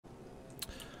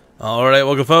Alright,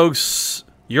 welcome folks.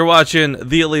 You're watching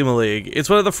the OlimoLeague.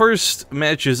 It's one of the first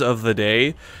matches of the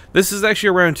day. This is actually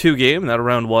a round 2 game, not a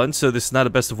round 1, so this is not a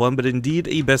best of 1, but indeed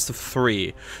a best of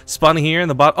 3. Spawning here in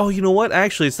the bot. Oh, you know what?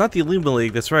 Actually, it's not the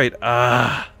OlimoLeague, that's right.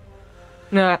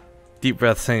 Nah. Deep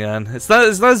breaths, hang on. It's not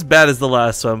as bad as the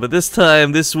last one, but this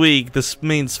time, this week, the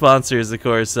main sponsor is, of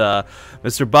course,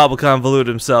 Mr. Bobbleconvolute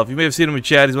himself. You may have seen him in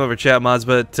chat, he's one of our chat mods,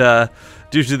 but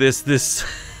due to this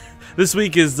this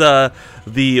week is the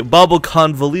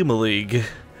OlimoLeague.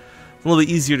 A little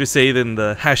bit easier to say than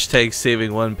the hashtag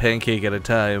saving one pancake at a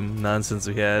time nonsense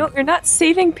we had. No, you're not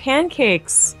saving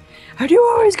pancakes. How do you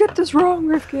always get this wrong,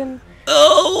 Rifkin?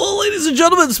 Oh, well, ladies and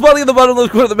gentlemen, spawning in the bottom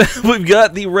left corner of the map, we've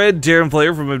got the red Terran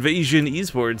player from Invasion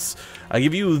Esports. I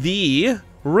give you the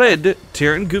red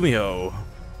Terran Gumiho.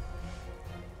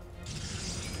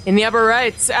 In the upper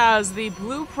right, as the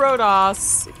blue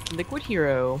Protoss, Liquid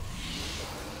HerO.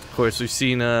 Of course, we've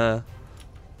seen a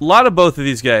lot of both of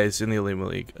these guys in the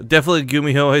OlimoLeague. Definitely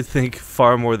Gumiho, I think,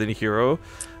 far more than HerO.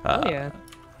 Oh yeah.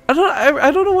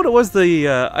 I don't know what it was.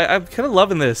 I'm kind of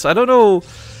loving this. I don't know.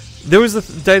 There was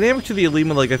a dynamic to the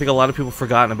OlimoLeague I think a lot of people have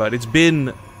forgotten about. It's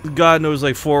been, God knows,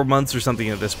 like 4 months or something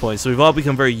at this point, so we've all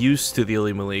become very used to the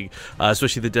OlimoLeague,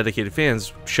 especially the dedicated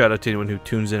fans. Shout out to anyone who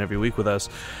tunes in every week with us.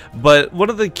 But one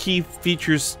of the key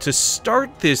features to start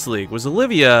this league was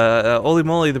Olivia,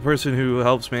 OlimoLeague, the person who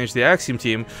helps manage the Axiom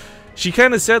team. She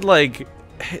kind of said, like,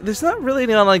 hey, there's not really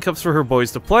any online cups for her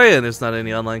boys to play in. There's not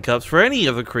any online cups for any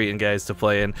of the Korean guys to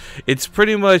play in. It's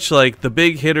pretty much like the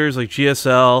big hitters like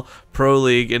GSL, Pro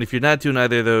League, and if you're not doing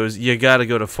either of those, you gotta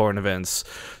go to foreign events.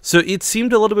 So it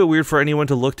seemed a little bit weird for anyone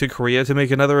to look to Korea to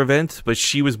make another event, but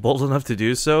she was bold enough to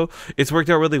do so. It's worked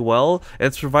out really well, and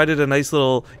it's provided a nice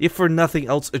little, if for nothing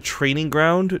else, a training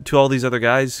ground to all these other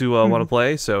guys who want to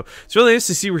play. So it's really nice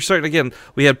to see we're starting again.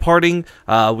 We had Parting,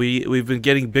 we've been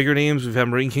getting bigger names. We've had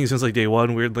Marine King since like day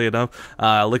 1, weirdly enough.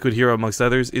 Liquid HerO amongst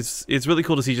others. It's really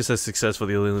cool to see just how successful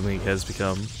the OlimoLeague has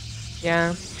become.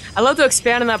 Yeah. I'd love to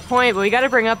expand on that point, but we got to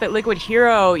bring up that Liquid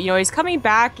HerO, you know, he's coming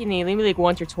back in the OlimoLeague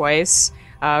once or twice.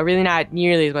 Really not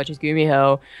nearly as much as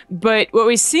Gumiho. But what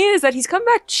we've seen is that he's come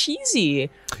back cheesy.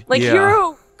 Like, yeah.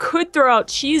 HerO could throw out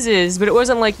cheeses, but it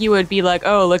wasn't like you would be like,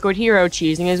 oh, Liquid HerO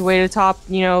cheesing his way to top,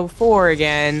 4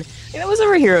 again. That was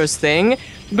never HerO's thing.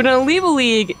 But in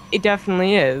OlimoLeague, it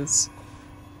definitely is.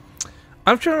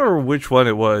 I'm trying to remember which one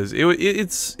it was.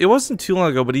 It wasn't too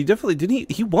long ago, but he definitely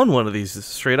he won one of these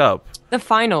straight up. The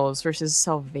finals versus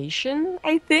Salvation,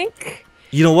 I think.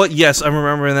 You know what? Yes, I'm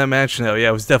remembering that match now. Yeah,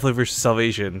 it was definitely versus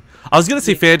Salvation. I was gonna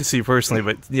say Fantasy personally,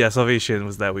 but yeah, Salvation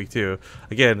was that week too.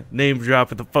 Again, name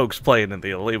dropping the folks playing in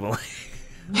the OlimoLeague.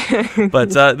 But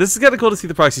this is kind of cool to see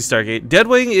the Proxy Stargate.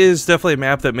 Deadwing is definitely a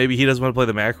map that maybe he doesn't want to play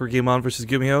the macro game on versus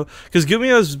Gumiho, because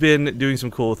Gumiho's been doing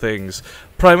some cool things.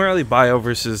 Primarily Bio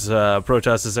versus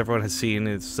Protoss, as everyone has seen.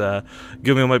 It's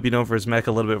Gumiho might be known for his mech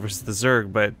a little bit versus the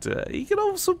Zerg, but he can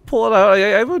also pull it out.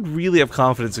 I would really have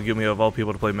confidence in Gumiho of all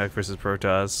people to play mech versus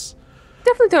Protoss.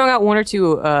 Definitely throwing out 1 or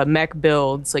 2 mech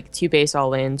builds, like 2 base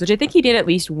all-ins, which I think he did at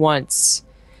least once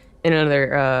in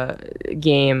another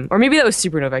game. Or maybe that was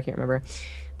Supernova, I can't remember.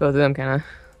 Both of them kind of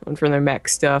went for their mech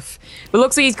stuff. But it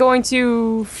looks like he's going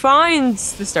to find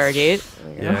the Stargate.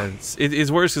 Yeah,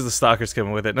 it's worse because the Stalker's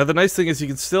coming with it. Now, the nice thing is you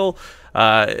can still...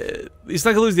 he's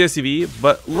not going to lose the SCV,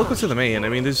 but look what's in the main. I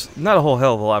mean, there's not a whole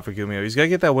hell of a lot for Gumiho. He's got to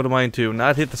get that Widow Mine too,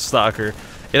 not hit the Stalker.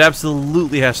 It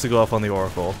absolutely has to go off on the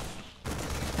Oracle.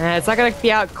 It's not going to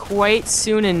be out quite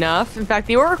soon enough. In fact,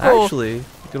 the Oracle... Actually, you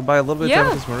going to buy a little bit of time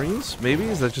with his Marines? Maybe?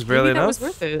 Is that just barely enough? That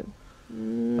was worth it.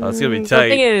 Oh, it's gonna be tight.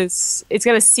 The thing is, it's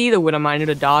gonna see the Widow Mine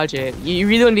to dodge it. You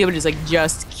really want to be able to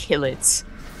just kill it.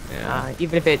 Yeah.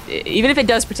 Even if it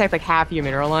does protect like half your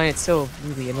mineral line, it's still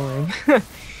really annoying.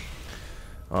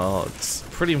 Oh, it's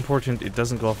pretty important it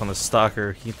doesn't go off on the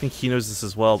Stalker. I think he knows this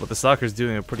as well, but the Stalker's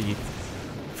doing a pretty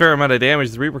fair amount of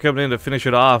damage. The Reaper coming in to finish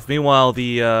it off. Meanwhile,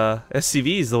 the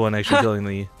SCV is the one actually killing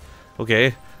the...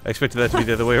 Okay, I expected that to be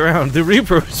the other way around. The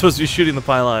Reaper was supposed to be shooting the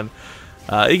pylon.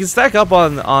 You can stack up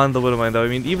on the Widow Mine, though. I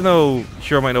mean, even though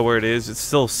HerO might know where it is, it's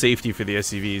still safety for the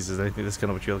SCVs, and I think that's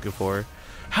kind of what you're looking for.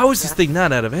 How is this thing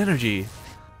not out of energy?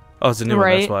 Oh, it's a new one,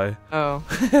 that's why. Oh.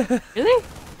 Really?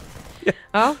 Yeah.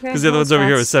 Oh, okay. Because the other one's over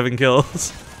here with 7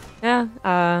 kills. Yeah,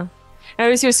 I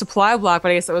always see a supply block,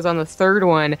 but I guess that was on the third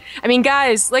one. I mean,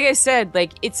 guys, like I said,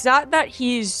 like it's not that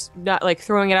he's not like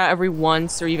throwing it out every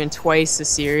once or even twice a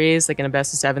series, like in a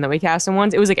best of 7 that we cast in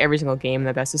once. It was like every single game in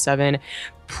the best of 7.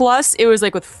 Plus, it was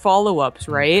like with follow-ups,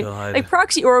 right? Like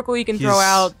Proxy Oracle, you can throw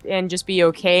out and just be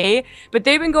okay. But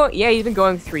they've been going, yeah, he's been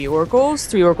going 3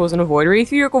 Oracles and a Void Ray,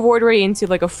 3 Oracle Void Ray into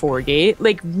like a 4-gate,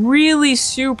 like really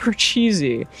super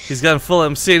cheesy. He's got a full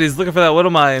MC and he's looking for that one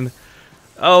of mine.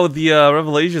 Oh, the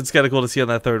Revelation's kind of cool to see on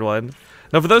that third one.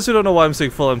 Now, for those who don't know why I'm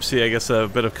saying full MC, I guess a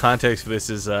bit of context for this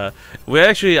is, I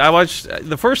watched,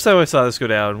 the first time I saw this go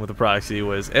down with the Proxy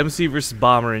was MC versus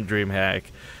Bomber in DreamHack,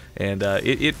 and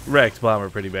it wrecked Bomber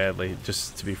pretty badly,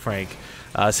 just to be frank.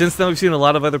 Since then, we've seen a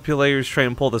lot of other players try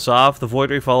and pull this off. The Void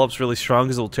Ray follow-up's really strong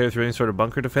because it'll tear through any sort of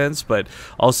bunker defense, but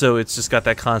also it's just got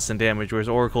that constant damage, whereas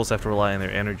Oracles have to rely on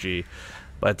their energy.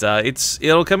 But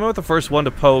it'll come in with the first one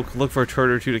to poke, look for a turret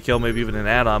or two to kill, maybe even an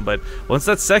add-on. But once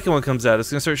that second one comes out,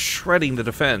 it's going to start shredding the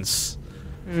defense.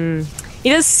 He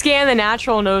does scan the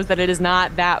natural, knows that it is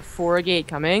not that 4-gate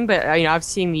coming. But you know, I've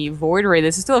seen the Void Ray.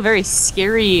 This is still a very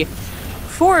scary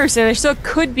force, and there still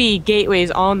could be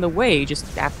gateways on the way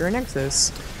just after a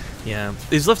Nexus. Yeah,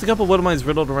 he's left a couple of mines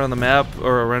riddled around the map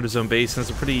or around his own base, and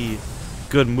it's a pretty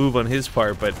good move on his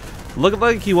part. But looking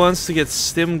like he wants to get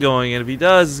Stim going, and if he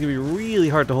does, it's going to be really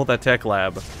hard to hold that tech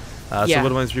lab. So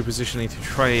Widowmine's repositioning to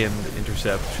try and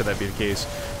intercept, should that be the case.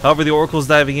 However, the Oracle's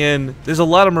diving in. There's a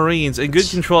lot of Marines, and good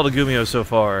control to Gumiho so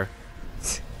far.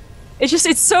 It's just,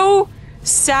 it's so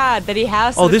sad that he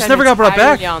has to this never got brought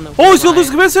back. He's going to lose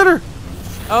the command center.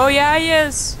 Oh, yeah, he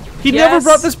is. He never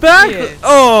brought this back?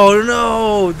 Oh,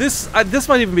 no. This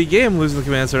might even be game losing the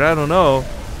command center. I don't know.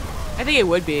 I think it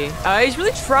would be. He's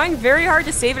really trying very hard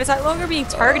to save it. It's not longer being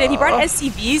targeted. If he brought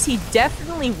SCVs, he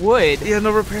definitely would. Yeah,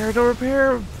 no repair, no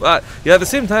repair. Yeah, at the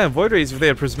same time, Void Rays, if they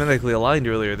had prismatically aligned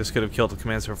earlier, this could have killed the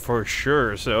commander for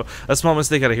sure. So, a small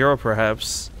mistake out of HerO,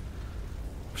 perhaps.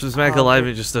 Prismatic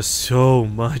alignment just does so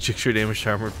much extra damage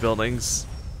to armored buildings.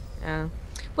 Yeah.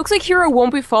 Looks like HerO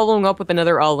won't be following up with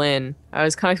another all-in. I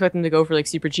was kind of expecting to go for like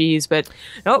super cheese, but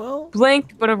nope,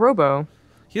 blank, but a robo.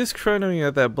 He is chronoing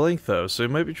at that blink, though, so he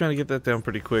might be trying to get that down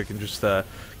pretty quick and just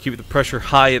keep the pressure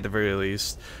high at the very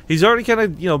least. He's already kind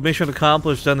of, mission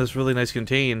accomplished, done this really nice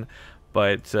contain,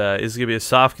 but is it going to be a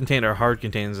soft contain or a hard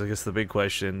contain is, I guess, the big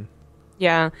question.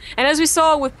 Yeah, and as we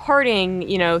saw with parting,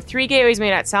 3 gateways may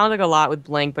not sound like a lot with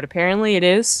blink, but apparently it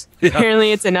is. Yeah.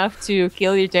 Apparently it's enough to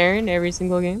kill your Terran every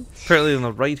single game. Apparently in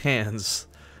the right hands.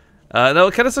 Now,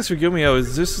 what kind of sucks for Gumiho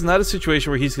is this is not a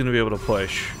situation where he's going to be able to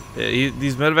push.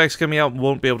 These medevacs coming out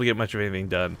won't be able to get much of anything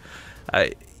done.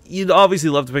 You'd obviously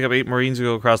love to pick up 8 Marines and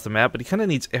go across the map, but he kind of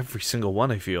needs every single one,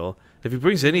 I feel. If he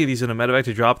brings any of these in a medevac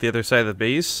to drop the other side of the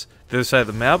base, the other side of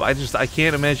the map, I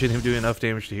can't imagine him doing enough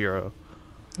damage to HerO.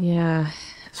 Yeah.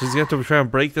 So he's going to have to try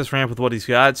and break this ramp with what he's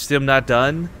got. Stim not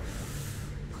done.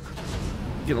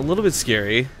 Getting a little bit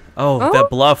scary. Oh, that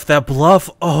bluff.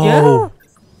 Oh. Yeah.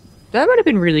 That would have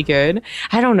been really good.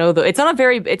 I don't know though. It's not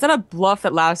a bluff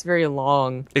that lasts very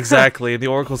long. Exactly. And the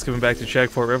Oracle's coming back to check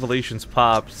for it. Revelations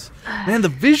popped. Man, the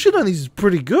vision on these is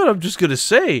pretty good, I'm just gonna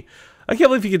say. I can't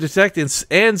believe he can detect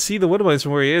and see the Widowmines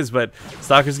from where he is, but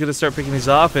Stalker's gonna start picking these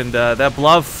off, and that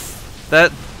bluff,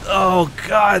 oh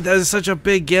god, that is such a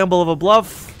big gamble of a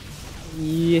bluff.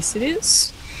 Yes, it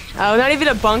is. Not even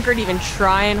a bunker to even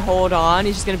try and hold on.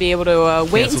 He's just gonna be able to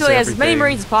wait until he has as many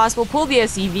Marines as possible, pull the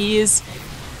SCVs.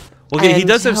 Okay, he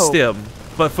does have Stim,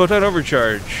 but Photon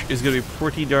Overcharge is going to be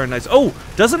pretty darn nice. Oh,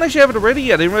 doesn't actually have it already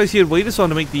yet. I didn't realize he had waited so long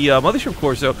to make the Mothership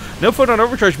core, so no Photon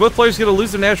Overcharge. Both players are going to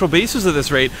lose their natural bases at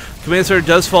this rate. Command Center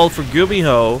does fall for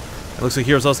Gumiho. It looks like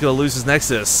HerO's also going to lose his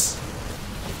Nexus.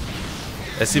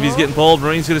 SCV's getting pulled.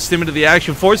 Marine's going to stim into the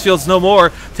action. Force Fields no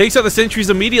more. Takes out the sentries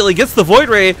immediately. Gets the Void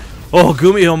Ray. Oh,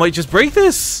 Gumiho might just break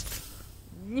this.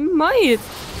 He might.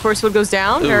 Force Field goes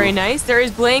down. Ooh. Very nice. There is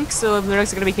Blink, so the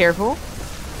next are going to be careful.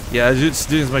 Yeah, just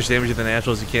doing as much damage to the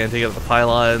natural as you can. Take out the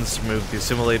pylons, remove the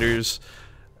assimilators.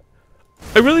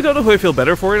 I really don't know who I feel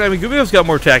better for it. I mean, Gumiho's got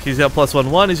more attack. He's got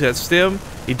 +1/1. He's got Stim.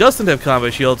 He doesn't have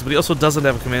combat shields, but he also doesn't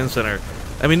have a command center.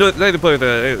 I mean, neither player with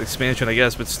the expansion, I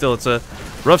guess, but still, it's a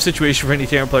rough situation for any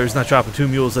Terran players not dropping 2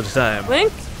 mules at a time.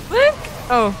 Blink? Blink?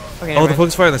 Oh, okay. Oh, the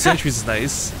focus fire on the sentries is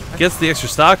nice. Gets the extra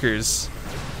stalkers.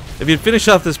 If he'd finished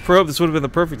off this probe, this would have been the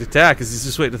perfect attack, because he's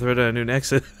just waiting to throw down a new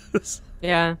Nexus.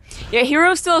 Yeah. Yeah,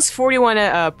 HerO still has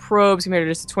 41 probes compared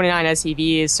to just 29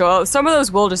 SCVs, so some of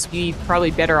those will just be probably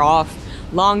better off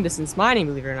long-distance mining,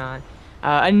 believe it or not.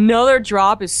 Another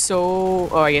drop is so...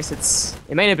 Oh, I guess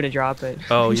it might have been a drop, but...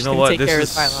 Oh, you know what?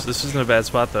 This isn't a bad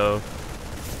spot, though.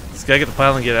 This guy get the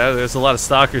pile and get out of there. There's a lot of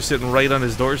stalkers sitting right on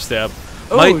his doorstep.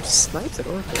 Oh, Might snipes it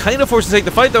over. kind of forced to take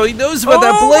the fight, though. He knows about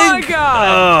that blink. Oh my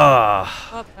god! Ugh.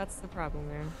 Oh, that's the problem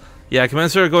there. Yeah,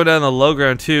 Command Center going down the low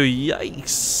ground, too.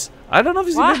 Yikes. I don't know if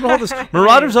he's going to be able to hold this.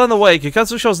 Marauder's on the way.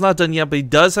 Kikatsu Shell's not done yet, but he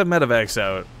does have Medivacs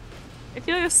out. I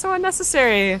feel like it's so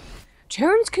unnecessary.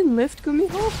 Terrans can lift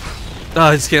Gumiho?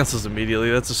 Oh, he just cancels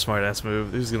immediately. That's a smart-ass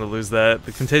move. Who's going to lose that?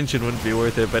 The contention wouldn't be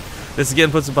worth it, but this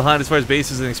again puts him behind as far as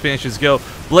bases and expansions go.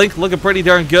 Blink looking pretty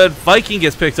darn good. Viking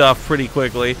gets picked off pretty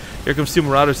quickly. Here comes two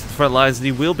Marauders to the front lines, and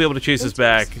he will be able to chase us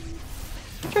back.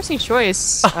 Interesting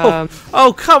choice.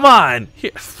 Oh, come on!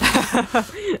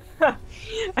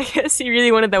 I guess he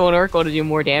really wanted that one Oracle to do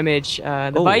more damage.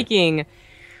 The Viking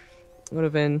would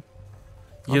have been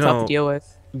tough to deal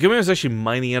with. Gumiho's actually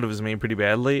mining out of his main pretty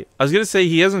badly. I was going to say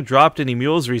he hasn't dropped any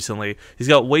mules recently. He's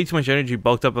got way too much energy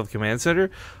bulked up at the command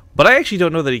center. But I actually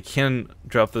don't know that he can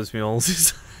drop those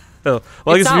mules. Oh,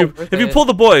 well, I guess if you pull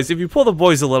the boys, a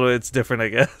little bit, it's different, I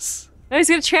guess. No, he's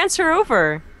going to transfer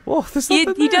over. Whoa,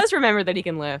 he does remember that he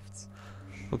can lift.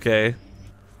 Okay.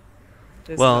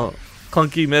 Well,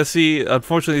 clunky, messy.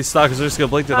 Unfortunately, these stalkers are just going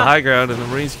to blink to the high ground, and the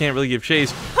Marines can't really give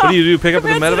chase. What do you do? Pick up the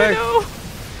medevac?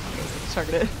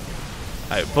 Target it.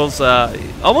 Alright, both,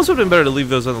 almost would have been better to leave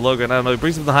those on the low ground. I don't know, he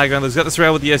brings them to the high ground. He's got this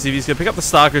around with the SCVs. He's going to pick up the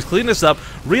stalkers, clean this up.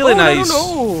 Really nice.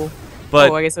 No.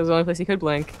 But I guess that was the only place he could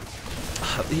blink.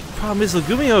 The problem is,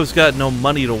 Gumiho's got no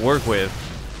money to work with.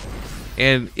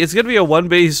 And it's going to be a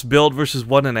 1-base build versus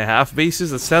 1.5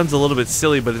 bases. That sounds a little bit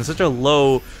silly, but in such a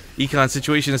low econ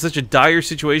situation, in such a dire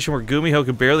situation where Gumiho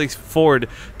can barely afford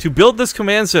to build this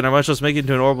command center, much less make it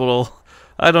into an orbital.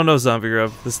 I don't know, Zombie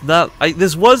Grub.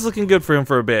 This was looking good for him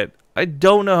for a bit. I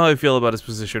don't know how I feel about his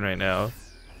position right now.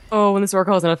 Oh, when this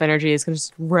Oracle has enough energy, it's going to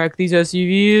just wreck these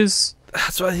SUVs.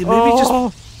 That's why maybe just...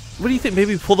 What do you think?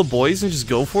 Maybe pull the boys and just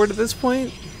go for it at this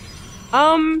point?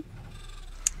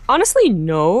 Honestly,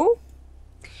 no.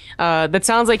 That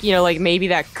sounds like, you know, like maybe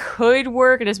that could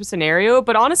work in this scenario,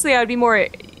 but honestly, I would be more,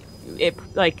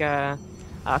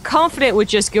 confident with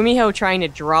just Gumiho trying to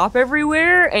drop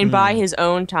everywhere and buy his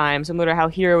own time, similar to how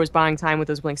HerO was buying time with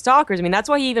those Blink Stalkers. I mean, that's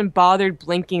why he even bothered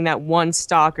blinking that one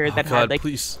Stalker that had, like,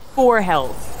 4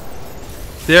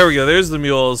 health. There we go. There's the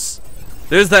mules.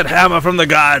 There's that hammer from the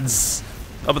gods.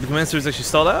 Oh, but the command center is actually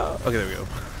stalled out? Okay, there we go.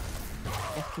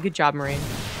 Yeah, good job, Marine.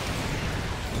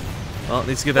 Well,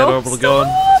 needs to get that orbital going.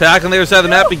 Attack on the other side of the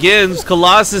map begins.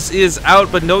 Colossus is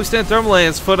out, but no extended thermal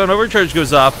lance. Foot on overcharge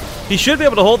goes off. He should be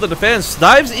able to hold the defense.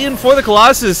 Dives in for the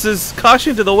Colossus. Says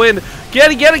caution to the wind.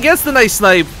 Get against the nice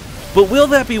snipe. But will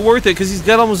that be worth it? Because he's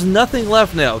got almost nothing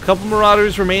left now. A couple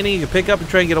Marauders remaining. He can pick up and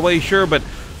try and get away, sure, but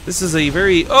this is a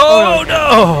very... Oh,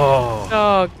 no!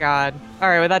 Oh, God. All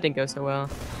right, well, that didn't go so well.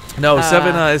 No,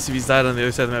 7 SCVs died on the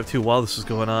other side of the map, too, while this was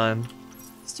going on.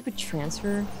 Stupid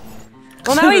transfer.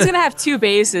 Well, now he's going to have 2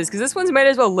 bases, because this one's might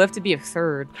as well lift to be a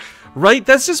 3rd. Right,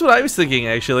 that's just what I was thinking,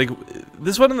 actually. Like,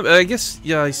 this one, I guess,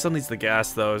 yeah, he still needs the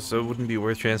gas, though, so it wouldn't be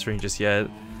worth transferring just yet.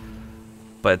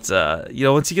 But, you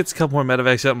know, once he gets a couple more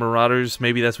medevacs out, Marauders,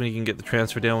 maybe that's when you can get the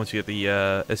transfer down, once you get the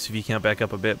SCV count back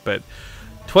up a bit. But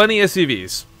 20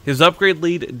 SCVs. His upgrade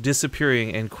lead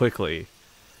disappearing, and quickly.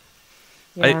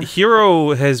 Yeah.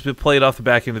 HerO has been played off the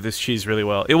back end of this cheese really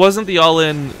well. It wasn't the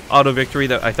all-in auto victory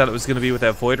that I thought it was going to be with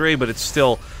that Void Ray, but it's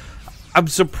still... I'm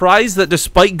surprised that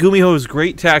despite Gumiho's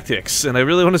great tactics, and I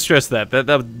really want to stress that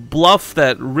bluff,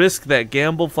 that risk, that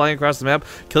gamble, flying across the map,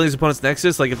 killing his opponent's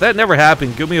Nexus, like if that never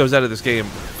happened, Gumiho's out of this game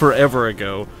forever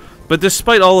ago. But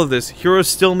despite all of this, HerO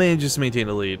still manages to maintain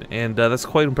a lead, and that's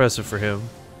quite impressive for him.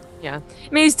 Yeah. I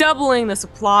mean, he's doubling the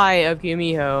supply of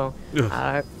Gumiho.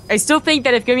 I still think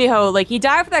that if Gumiho, like, he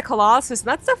died for that Colossus, and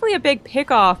that's definitely a big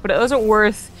pick-off, but it wasn't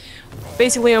worth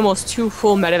basically almost 2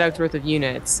 full medevacs worth of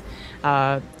units.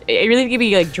 It really could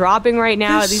be, like, dropping right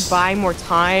now, at least buying more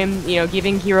time, you know,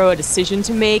 giving HerO a decision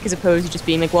to make, as opposed to just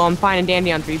being like, well, I'm fine and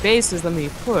dandy on 3 bases, let me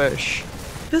push.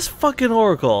 This fucking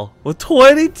Oracle, with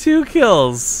 22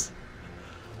 kills.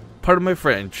 Pardon my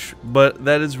French, but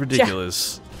that is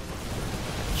ridiculous.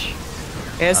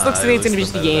 Yeah, this looks like it's gonna be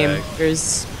just a game.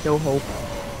 There's no hope.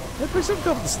 I pushed up a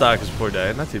couple of stalkers before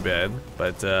dying, not too bad.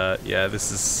 But yeah,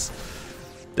 this is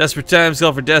desperate times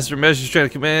call for desperate measures. Trying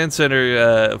to command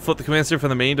center, flip the command center from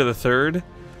the main to the 3rd.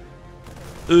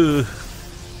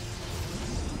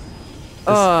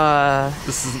 Ugh.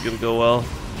 This isn't gonna go well.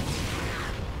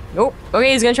 Nope.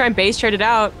 Okay, he's gonna try and base trade it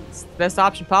out. It's the best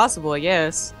option possible, I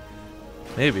guess.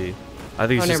 Maybe. I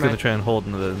think he's just gonna try and hold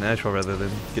into the natural rather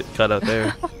than get cut out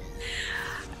there.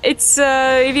 It's,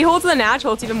 if he holds the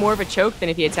natural, it's even more of a choke than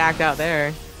if he attacked out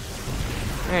there.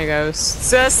 There he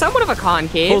goes. It's somewhat of a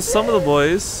concave. Pull some of the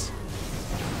boys.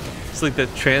 It's like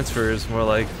that transfer is more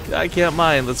like, I can't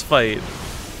mind, let's fight.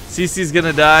 CC's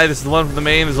gonna die. This is the one from the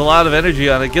main. There's a lot of energy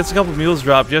on it. Gets a couple mules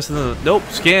dropped just in the... Nope,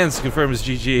 scans confirms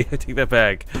GG. I take that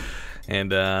back. And,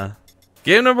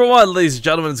 game number 1, ladies and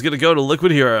gentlemen, is gonna go to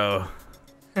Liquid HerO.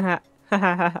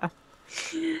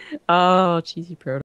 Oh, cheesy pro.